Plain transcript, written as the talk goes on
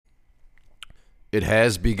It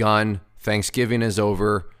has begun. Thanksgiving is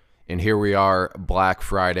over, and here we are, Black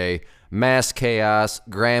Friday. Mass chaos.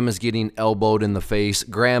 Grandma's getting elbowed in the face.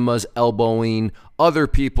 Grandma's elbowing other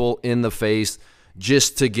people in the face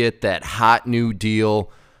just to get that hot new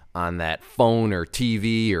deal on that phone or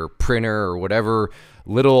TV or printer or whatever.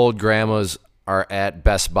 Little old grandmas are at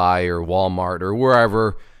Best Buy or Walmart or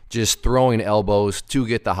wherever just throwing elbows to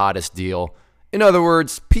get the hottest deal. In other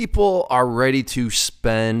words, people are ready to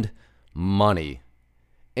spend money.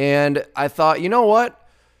 And I thought, you know what?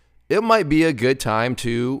 It might be a good time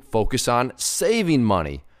to focus on saving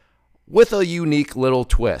money with a unique little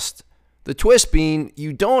twist. The twist being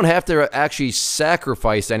you don't have to actually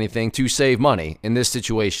sacrifice anything to save money in this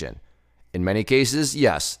situation. In many cases,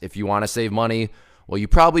 yes, if you want to save money, well, you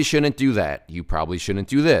probably shouldn't do that. You probably shouldn't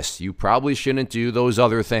do this. You probably shouldn't do those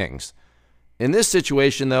other things. In this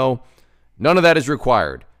situation, though, none of that is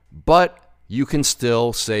required, but you can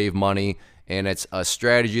still save money, and it's a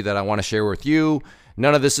strategy that I want to share with you.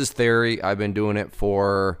 None of this is theory. I've been doing it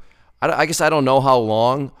for, I guess I don't know how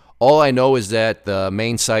long. All I know is that the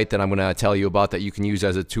main site that I'm going to tell you about that you can use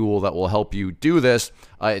as a tool that will help you do this,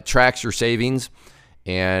 it tracks your savings.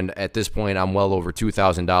 And at this point, I'm well over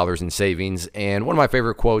 $2,000 in savings. And one of my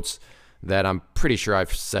favorite quotes that I'm pretty sure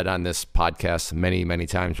I've said on this podcast many, many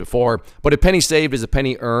times before, but a penny saved is a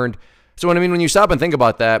penny earned. So what I mean, when you stop and think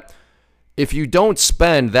about that, if you don't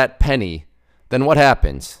spend that penny, then what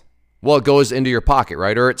happens? Well, it goes into your pocket,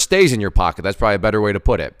 right? Or it stays in your pocket. That's probably a better way to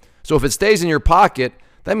put it. So if it stays in your pocket,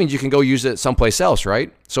 that means you can go use it someplace else,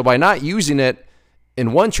 right? So by not using it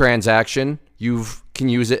in one transaction, you can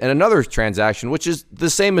use it in another transaction, which is the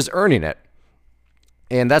same as earning it.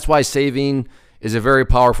 And that's why saving is a very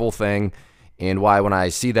powerful thing, and why when I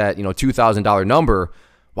see that, $2,000 number,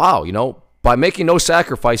 wow, by making no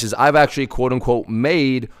sacrifices, I've actually, quote unquote,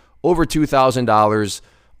 made over $2,000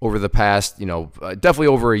 over the past, definitely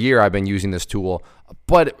over a year I've been using this tool.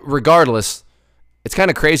 But regardless, it's kind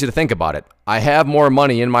of crazy to think about it. I have more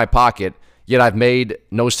money in my pocket, yet I've made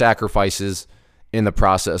no sacrifices in the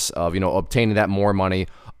process of, obtaining that more money,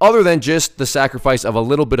 other than just the sacrifice of a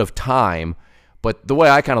little bit of time. But the way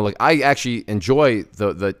I kind of look, I actually enjoy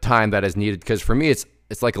the time that is needed, because for me, it's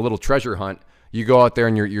like a little treasure hunt. You go out there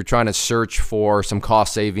and you're trying to search for some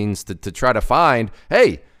cost savings to try to find,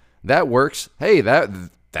 hey, that works. Hey,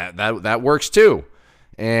 that works too.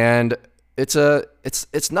 And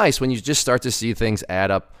it's nice when you just start to see things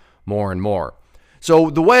add up more and more.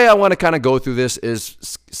 So the way I want to kind of go through this is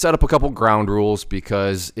set up a couple ground rules,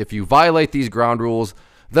 because if you violate these ground rules,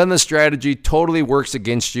 then the strategy totally works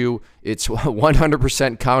against you. It's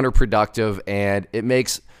 100% counterproductive, and it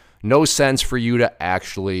makes no sense for you to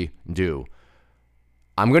actually do.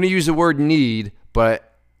 I'm going to use the word need,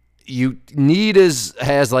 but need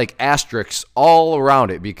has like asterisks all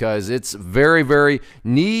around it, because it's very, very,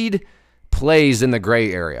 need plays in the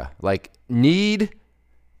gray area. Like need,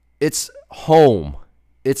 it's home,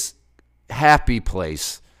 it's happy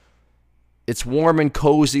place, it's warm and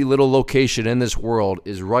cozy little location in this world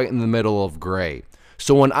is right in the middle of gray.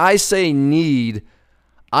 So when I say need,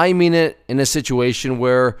 I mean it in a situation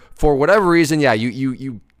where for whatever reason,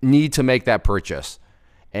 you need to make that purchase.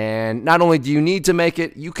 And not only do you need to make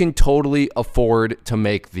it, you can totally afford to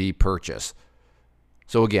make the purchase.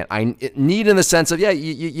 So again, I need in the sense of,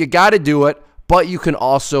 you got to do it, but you can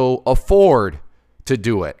also afford to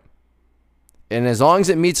do it. And as long as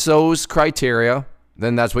it meets those criteria,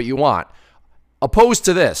 then that's what you want. Opposed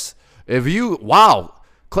to this, wow,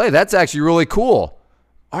 Clay, that's actually really cool.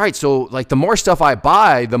 All right, so like the more stuff I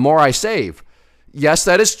buy, the more I save. Yes,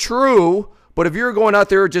 that is true. But if you're going out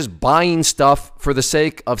there just buying stuff for the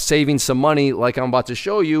sake of saving some money, like I'm about to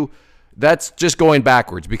show you, that's just going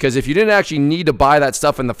backwards. Because if you didn't actually need to buy that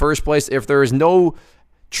stuff in the first place, if there is no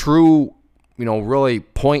true, really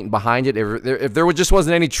point behind it, if there just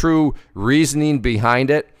wasn't any true reasoning behind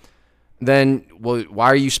it, then, well, why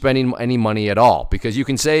are you spending any money at all? Because you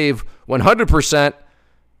can save 100%,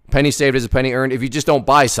 penny saved is a penny earned, if you just don't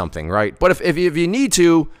buy something, right? But if you need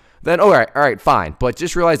to, then all right, fine. But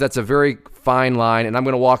just realize that's a very fine line, and I'm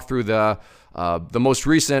going to walk through the most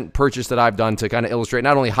recent purchase that I've done to kind of illustrate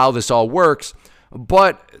not only how this all works,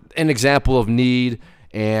 but an example of need.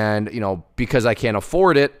 And, because I can't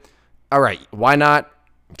afford it, all right, why not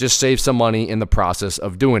just save some money in the process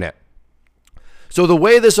of doing it? So the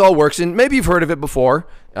way this all works, and maybe you've heard of it before,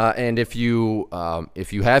 and if you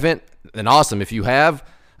haven't, then awesome. If you have,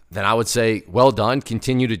 then I would say, well done,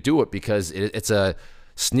 continue to do it, because it's a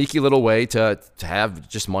sneaky little way to have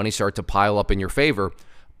just money start to pile up in your favor.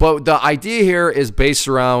 But the idea here is based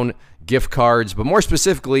around gift cards, but more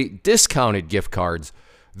specifically, discounted gift cards.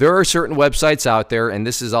 there are certain websites out there, and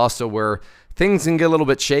this is also where things can get a little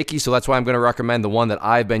bit shaky, so that's why I'm going to recommend the one that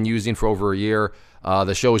I've been using for over a year.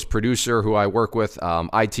 The show's producer, who I work with,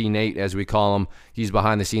 IT Nate, as we call him, he's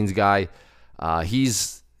behind-the-scenes guy.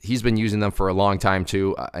 He's been using them for a long time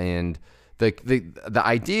too, and the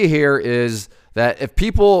idea here is that if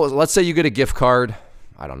people, let's say you get a gift card,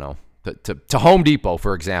 I don't know, to Home Depot,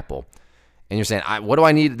 for example, and you're saying, what do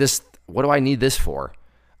I need this? What do I need this for?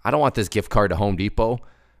 I don't want this gift card to Home Depot.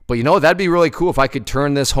 But you know, that'd be really cool if I could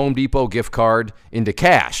turn this Home Depot gift card into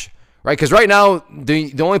cash, right? Because right now,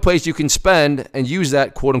 the only place you can spend and use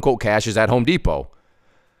that quote-unquote cash is at Home Depot.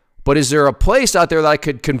 But is there a place out there that I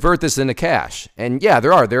could convert this into cash? And yeah,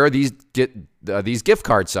 there are. There are these gift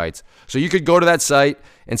card sites. So you could go to that site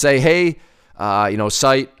and say, hey,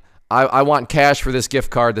 site, I want cash for this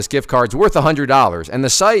gift card. This gift card's worth $100. And the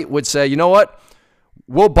site would say, you know what?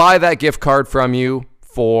 We'll buy that gift card from you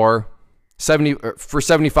for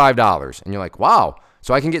 $75. And you're like, wow,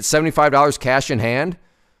 so I can get $75 cash in hand?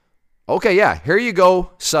 Okay, yeah, here you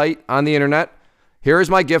go, site on the internet. Here is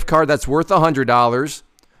my gift card that's worth $100,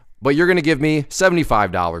 but you're going to give me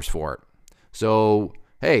 $75 for it. So,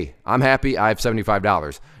 hey, I'm happy. I have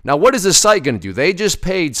 $75. Now, what is this site going to do? They just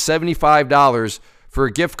paid $75 for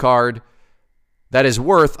a gift card that is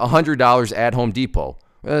worth $100 at Home Depot.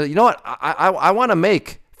 You know what? I want to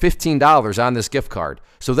make $15 on this gift card.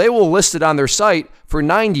 So they will list it on their site for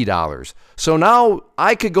 $90. So now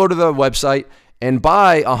I could go to the website and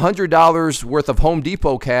buy $100 worth of Home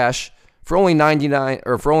Depot cash for only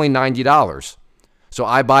 $90. So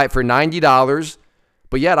I buy it for $90,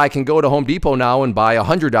 but yet I can go to Home Depot now and buy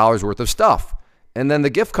 $100 worth of stuff. And then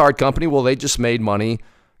the gift card company, well, they just made money.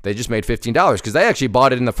 They just made $15 because they actually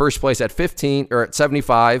bought it in the first place at 15 or at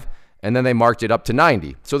 75, and then they marked it up to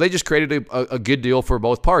 90. So they just created a good deal for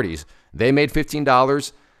both parties. They made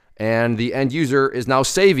 $15, and the end user is now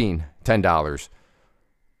saving $10.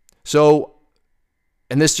 So,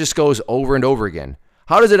 and this just goes over and over again.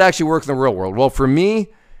 How does it actually work in the real world? Well, for me,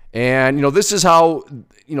 and this is how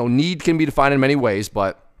need can be defined in many ways,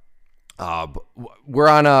 but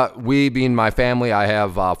we being my family, I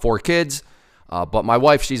have 4 kids. But my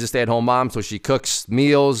wife, she's a stay-at-home mom, so she cooks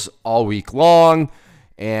meals all week long.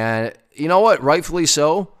 And you know what? Rightfully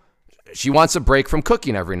so. She wants a break from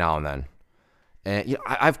cooking every now and then. And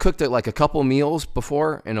I've cooked like a couple meals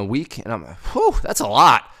before in a week, and I'm like, whew, that's a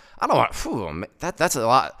lot. I don't want, that's a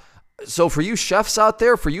lot. So for you chefs out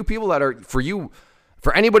there, for you people that are,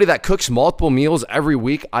 for anybody that cooks multiple meals every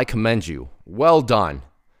week, I commend you. Well done.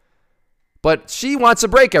 But she wants a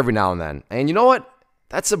break every now and then. And you know what?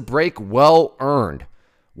 That's a break well earned,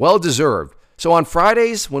 well deserved. So on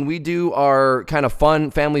Fridays, when we do our kind of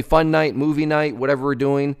fun, family fun night, movie night, whatever we're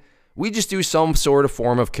doing, we just do some sort of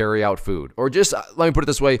form of carry-out food. Or just, let me put it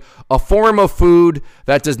this way, a form of food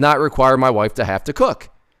that does not require my wife to have to cook.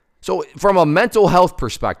 So from a mental health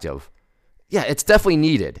perspective, yeah, it's definitely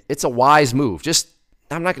needed. It's a wise move.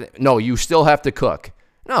 No, you still have to cook.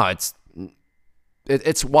 No,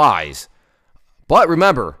 it's wise. But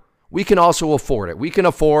remember, we can also afford it. We can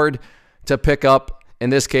afford to pick up, in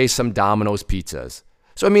this case, some Domino's pizzas.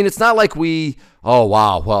 So, I mean, it's not like oh,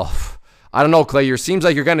 wow, well, I don't know, Clay, it seems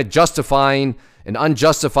like you're kind of justifying an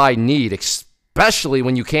unjustified need, especially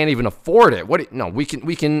when you can't even afford it. No, we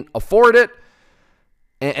can afford it,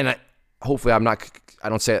 and hopefully I'm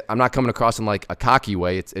not coming across in like a cocky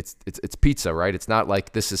way. It's pizza, right? It's not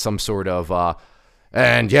like this is some sort of,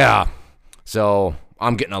 so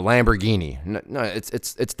I'm getting a Lamborghini. No,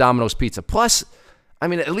 it's Domino's Pizza. Plus, I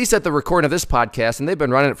mean, at least at the recording of this podcast, and they've been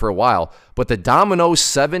running it for a while, but the Domino's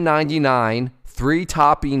 $7.99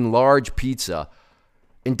 3-topping large pizza.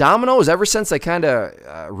 And Domino's, ever since they kind of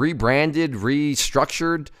rebranded,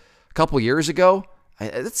 restructured a couple years ago,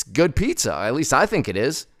 it's good pizza. At least I think it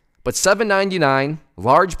is. But $7.99,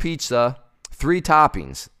 large pizza, 3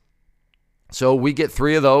 toppings. So we get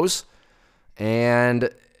 3 of those, and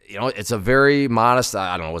it's a very modest,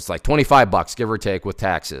 I don't know, it's like $25, give or take, with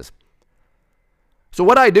taxes. So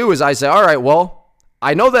what I do is I say, all right, well,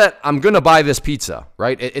 I know that I'm going to buy this pizza,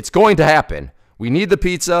 right? It's going to happen. We need the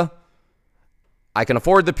pizza. I can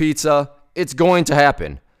afford the pizza. It's going to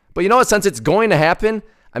happen. But you know what? Since it's going to happen,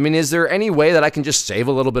 I mean, is there any way that I can just save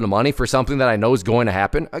a little bit of money for something that I know is going to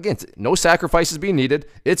happen? Again, no sacrifices being needed.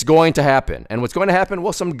 It's going to happen. And what's going to happen?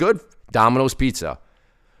 Well, some good Domino's pizza.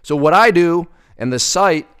 So what I do, and the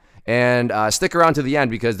site, and stick around to the end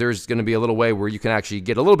because there's going to be a little way where you can actually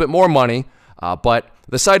get a little bit more money. But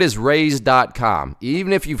the site is Raise.com.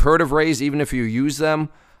 Even if you've heard of Raise, even if you use them,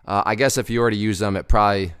 I guess if you already use them, it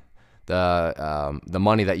probably the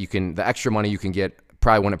money that the extra money you can get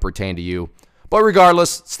probably wouldn't pertain to you. But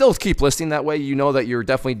regardless, still keep listening. That way you know that you're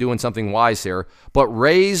definitely doing something wise here. But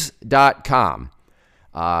raise.com,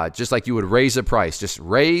 just like you would raise a price, just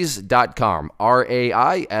raise.com,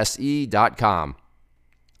 raise.com.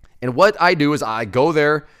 And what I do is I go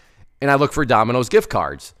there and I look for Domino's gift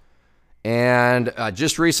cards. And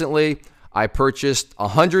just recently, I purchased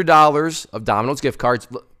 $100 of Domino's gift cards.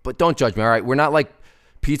 But don't judge me, all right? We're not like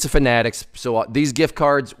pizza fanatics, so these gift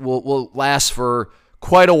cards will last for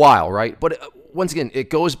quite a while, right? But once again, it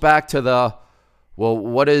goes back to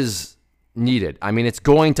what is needed? I mean, it's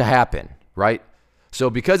going to happen, right? So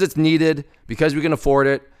because it's needed, because we can afford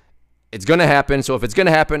it, it's going to happen. So if it's going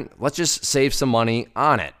to happen, let's just save some money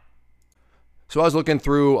on it. So I was looking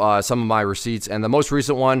through some of my receipts, and the most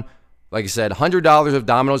recent one, like I said, $100 of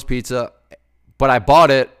Domino's pizza, but I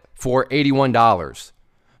bought it for $81.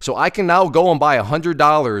 So I can now go and buy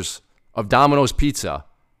 $100 of Domino's pizza.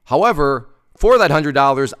 However, for that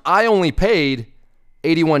 $100, I only paid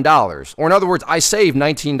 $81. Or in other words, I saved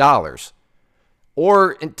 $19.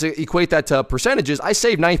 Or to equate that to percentages, I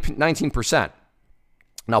saved 19%.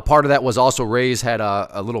 Now, part of that was also Raise had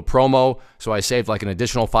a little promo, so I saved like an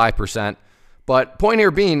additional 5%. But point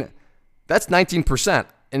here being, that's 19%.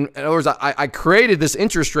 In other words, I created this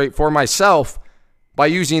interest rate for myself by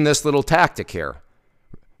using this little tactic here.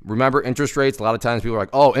 Remember interest rates? A lot of times people are like,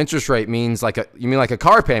 oh, interest rate means you mean like a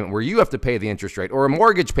car payment where you have to pay the interest rate, or a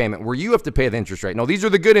mortgage payment where you have to pay the interest rate. No, these are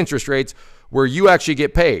the good interest rates where you actually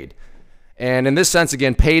get paid. And in this sense,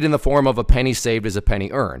 again, paid in the form of a penny saved is a penny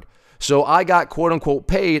earned. So I got quote unquote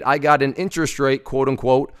paid. I got an interest rate, quote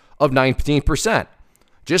unquote, of 19%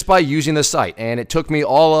 just by using the site. And it took me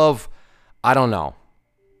all of, I don't know,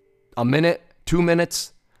 a minute, 2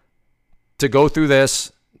 minutes to go through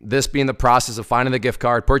this being the process of finding the gift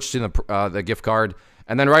card, purchasing the gift card,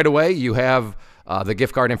 and then right away you have the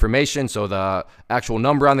gift card information, so the actual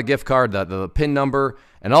number on the gift card, the PIN number,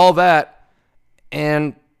 and all that,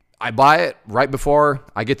 and I buy it right before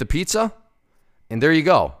I get the pizza, and there you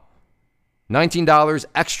go. $19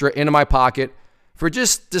 extra into my pocket for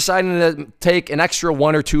just deciding to take an extra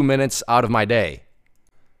 1 or 2 minutes out of my day.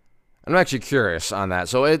 I'm actually curious on that.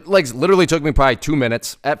 So it literally took me probably 2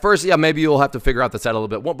 minutes. At first, yeah, maybe you'll have to figure out the set a little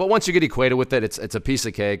bit. But once you get acquainted with it, it's a piece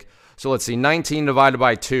of cake. So let's see, 19 divided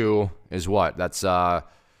by 2 is what? That's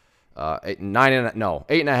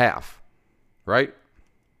 8.5, right?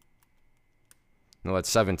 No, that's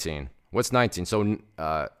 17. What's 19? So,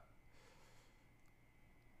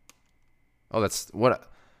 that's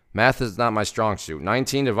what? Math is not my strong suit.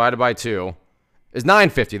 19 divided by 2 is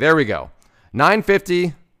 950. There we go.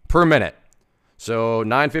 950 per minute. So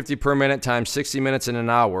 $9.50 per minute times 60 minutes in an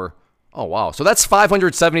hour. Oh, wow. So that's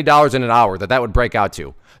 $570 in an hour that would break out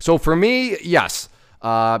to. So for me, yes,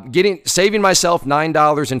 saving myself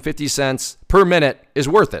 $9.50 per minute is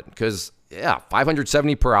worth it because, yeah,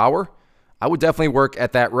 $570 per hour, I would definitely work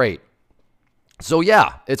at that rate. So,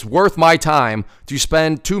 yeah, it's worth my time to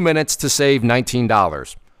spend 2 minutes to save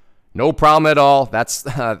 $19. No problem at all. That's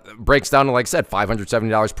breaks down to, like I said,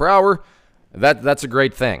 $570 per hour. That's a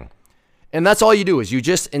great thing. And that's all you do is you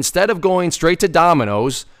just, instead of going straight to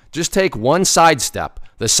Domino's, just take one side step.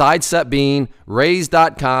 The side step being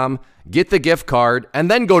raise.com, get the gift card, and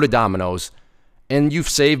then go to Domino's, and you've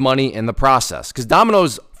saved money in the process. Because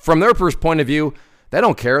Domino's, from their point of view, they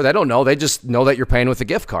don't care. They don't know. They just know that you're paying with a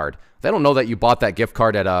gift card. They don't know that you bought that gift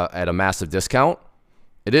card at a massive discount.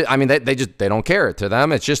 It is, I mean, they don't care. To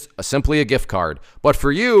them, it's just simply a gift card. But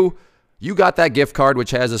for you, you got that gift card,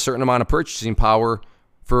 which has a certain amount of purchasing power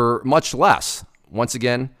for much less. Once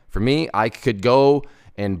again, for me, I could go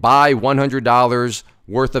and buy $100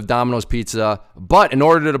 worth of Domino's pizza, but in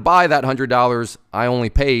order to buy that $100, I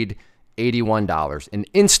only paid $81. An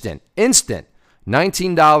instant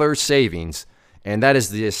 $19 savings. And that is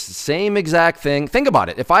the same exact thing. Think about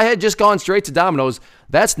it. If I had just gone straight to Domino's,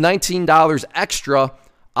 that's $19 extra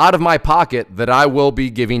out of my pocket that I will be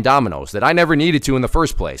giving Domino's that I never needed to in the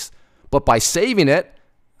first place. But by saving it,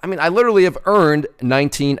 I mean, I literally have earned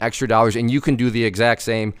 $19 extra, and you can do the exact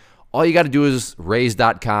same. All you got to do is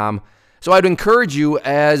raise.com. So I'd encourage you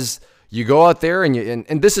as you go out there,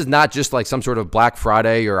 and this is not just like some sort of Black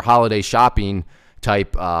Friday or holiday shopping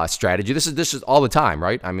type strategy. This is all the time,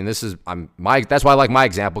 right? I mean, that's why I like my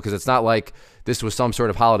example, because it's not like this was some sort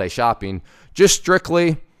of holiday shopping, just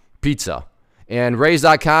strictly pizza. And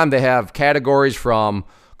raise.com, they have categories from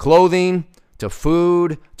clothing to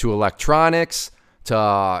food to electronics to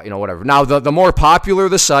whatever. Now, the more popular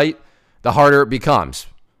the site, the harder it becomes.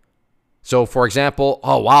 So, for example,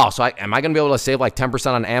 oh wow, so am I going to be able to save like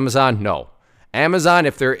 10% on Amazon? No. Amazon,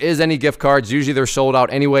 if there is any gift cards, usually they're sold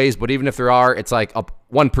out anyways, but even if there are, it's like up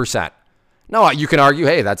 1%. No, you can argue,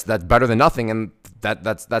 hey, that's better than nothing, and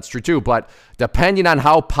that's true too. But depending on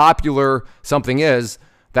how popular something is,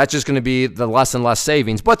 that's just going to be the less and less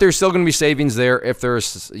savings. But there's still going to be savings there if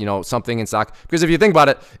there's something in stock. Because if you think about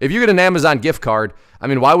it, if you get an Amazon gift card, I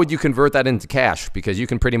mean, why would you convert that into cash? Because you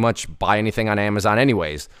can pretty much buy anything on Amazon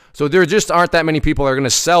anyways. So there just aren't that many people that are going to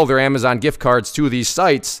sell their Amazon gift cards to these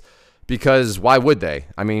sites, because why would they?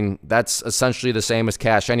 I mean, that's essentially the same as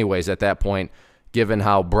cash anyways at that point, given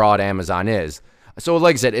how broad Amazon is. So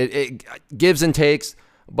like I said, it gives and takes.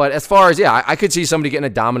 But as far as, I could see somebody getting a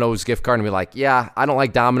Domino's gift card and be like, yeah, I don't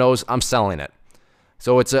like Domino's, I'm selling it.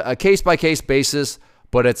 So it's a case-by-case basis,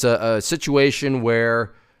 but it's a situation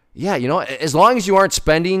where, as long as you aren't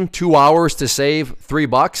spending 2 hours to save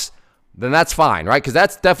 $3, then that's fine, right? Because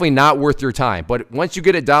that's definitely not worth your time. But once you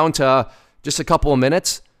get it down to just a couple of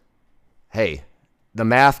minutes, hey, the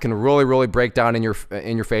math can really, really break down in your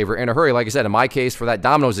favor in a hurry. Like I said, in my case, for that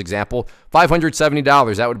Domino's example,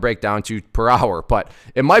 $570, that would break down to per hour. But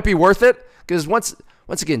it might be worth it, because once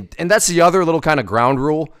again, and that's the other little kind of ground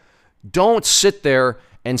rule, don't sit there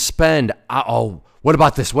and spend, what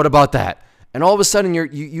about this? What about that? And all of a sudden,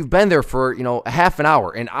 you've been there for a half an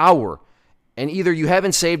hour, and either you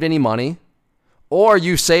haven't saved any money, or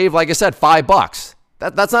you save, like I said, $5.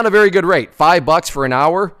 That's not a very good rate. $5 for an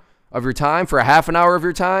hour of your time, for a half an hour of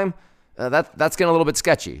your time, that's getting a little bit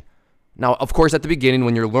sketchy. Now, of course, at the beginning,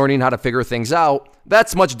 when you're learning how to figure things out,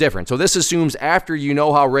 that's much different. So this assumes after you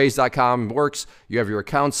know how Raise.com works, you have your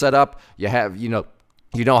account set up, you have, you know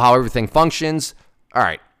how everything functions. All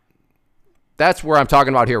right. That's where I'm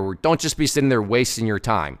talking about here. Don't just be sitting there wasting your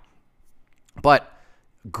time. But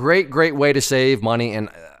great way to save money. And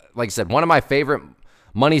like I said, one of my favorite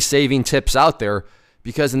money saving tips out there,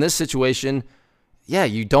 because in this situation,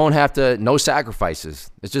 you don't have to, no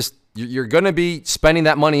sacrifices. It's just, you're going to be spending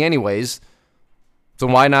that money anyways. So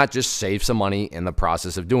why not just save some money in the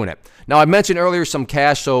process of doing it? Now, I mentioned earlier some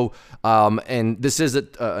cash. So, and this is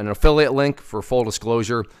an affiliate link for full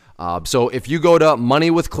disclosure. So if you go to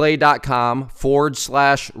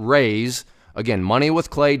moneywithclay.com/raise, again,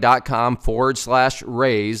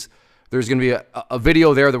 moneywithclay.com/raise, there's going to be a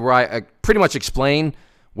video there where I pretty much explain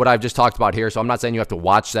what I've just talked about here. So I'm not saying you have to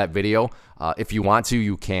watch that video. If you want to,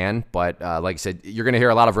 you can. But like I said, you're going to hear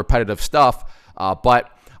a lot of repetitive stuff. But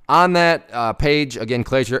on that page, again,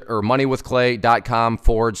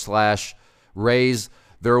 moneywithclay.com/raise,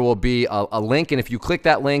 there will be a link. And if you click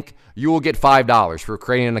that link, you will get $5 for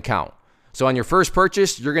creating an account. So on your first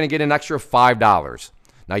purchase, you're going to get an extra $5.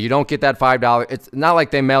 Now, you don't get that $5. It's not like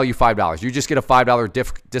they mail you $5. You just get a $5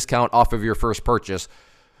 discount off of your first purchase.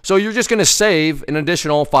 So you're just going to save an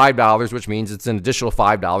additional $5, which means it's an additional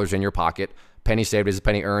 $5 in your pocket. Penny saved is a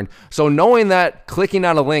penny earned. So knowing that clicking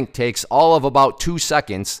on a link takes all of about 2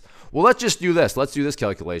 seconds, well, let's just do this. Let's do this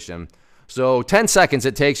calculation. So 10 seconds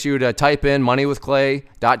it takes you to type in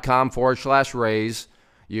moneywithclay.com/raise.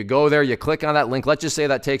 You go there, you click on that link. Let's just say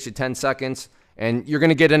that takes you 10 seconds, and you're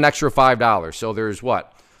going to get an extra $5. So there's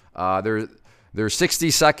what? There's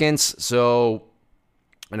 60 seconds. So,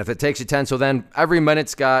 and if it takes you 10, so then every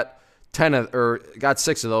minute's got 10 got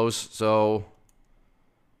 6 of those. So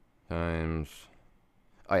times,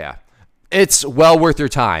 it's well worth your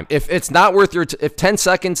time. If it's not worth if 10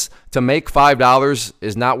 seconds to make $5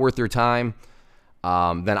 is not worth your time,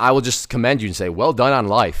 then I will just commend you and say, well done on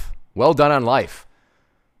life. Well done on life.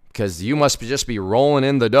 Because you must just be rolling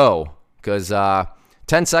in the dough. Because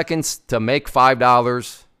 10 seconds to make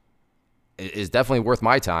 $5 is definitely worth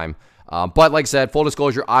my time. But like I said, full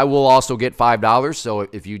disclosure, I will also get $5. So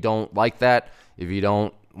if you don't like that, if you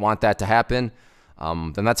don't want that to happen,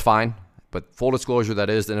 then that's fine. But full disclosure, that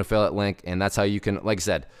is an affiliate link, and that's how you can, like I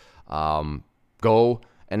said, go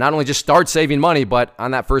and not only just start saving money, but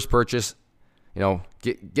on that first purchase,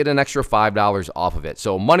 get an extra $5 off of it.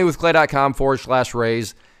 So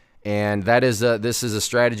moneywithclay.com/raise, and that is this is a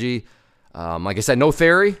strategy. Like I said, no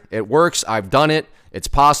theory. It works. I've done it. It's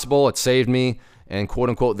possible. It saved me, and quote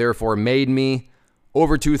unquote, therefore made me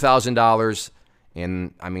over $2,000.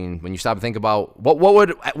 And I mean, when you stop and think about what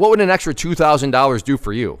would an extra $2,000 do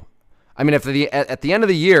for you? I mean, at the end of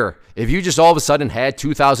the year, if you just all of a sudden had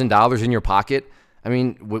 $2,000 in your pocket, I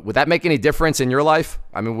mean, would that make any difference in your life?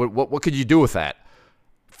 I mean, what could you do with that?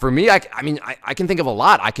 For me, I can think of a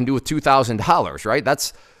lot I can do with $2,000, right?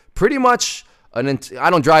 That's pretty much I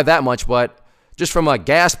don't drive that much, but just from a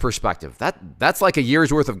gas perspective, that's like a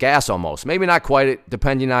year's worth of gas almost. Maybe not quite,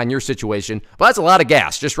 depending on your situation, but that's a lot of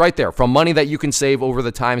gas just right there from money that you can save over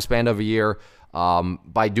the time span of a year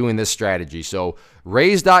by doing this strategy. So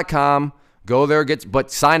raise.com, go there,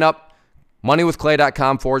 but sign up,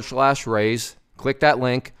 moneywithclay.com/raise. Click that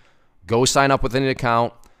link, go sign up with an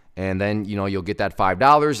account, and then, you'll get that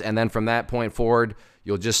 $5. And then from that point forward,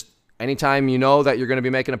 you'll just, anytime you know that you're going to be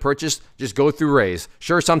making a purchase, just go through Raise.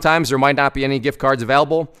 Sure, sometimes there might not be any gift cards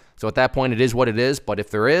available. So at that point, it is what it is. But if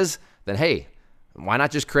there is, then hey, why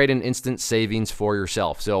not just create an instant savings for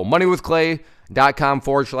yourself? So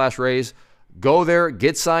moneywithclay.com/raise. Go there,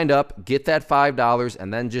 get signed up, get that $5,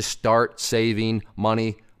 and then just start saving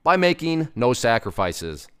money by making no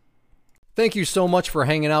sacrifices. Thank you so much for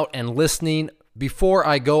hanging out and listening. Before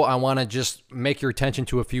I go, I want to just make your attention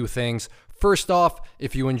to a few things. First off,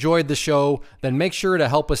 if you enjoyed the show, then make sure to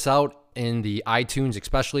help us out in the iTunes,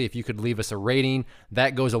 especially if you could leave us a rating.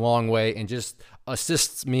 That goes a long way and just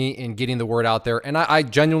assists me in getting the word out there, and I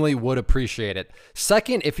genuinely would appreciate it.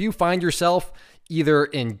 Second, if you find yourself either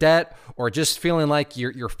in debt or just feeling like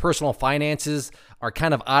your personal finances are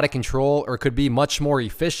kind of out of control or could be much more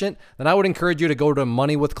efficient, then I would encourage you to go to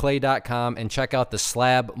moneywithclay.com and check out the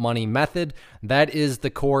Slab Money Method. That is the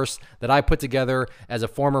course that I put together as a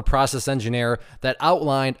former process engineer that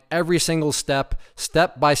outlined every single step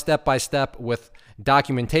by step, with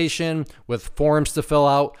documentation, with forms to fill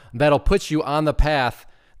out, that'll put you on the path,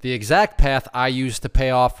 the exact path I used to pay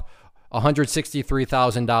off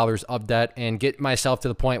 $163,000 of debt and get myself to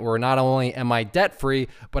the point where not only am I debt free,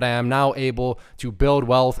 but I am now able to build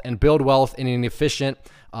wealth in an efficient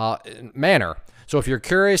manner. So if you're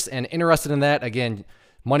curious and interested in that, again,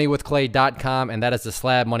 moneywithclay.com, and that is the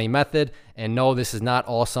Slab Money Method. And no, this is not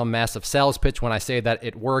all some massive sales pitch when I say that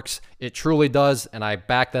it works. It truly does, and I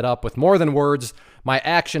back that up with more than words. My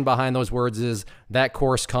action behind those words is that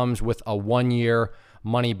course comes with a 1-year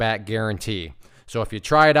money-back guarantee. So if you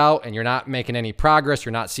try it out and you're not making any progress,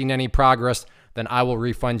 you're not seeing any progress, then I will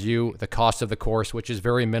refund you the cost of the course, which is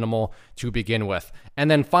very minimal to begin with.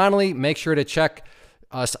 And then finally, make sure to check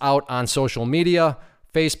us out on social media,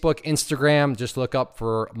 Facebook, Instagram. Just look up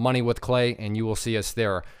for Money with Clay and you will see us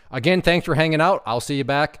there. Again, thanks for hanging out. I'll see you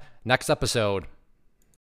back next episode.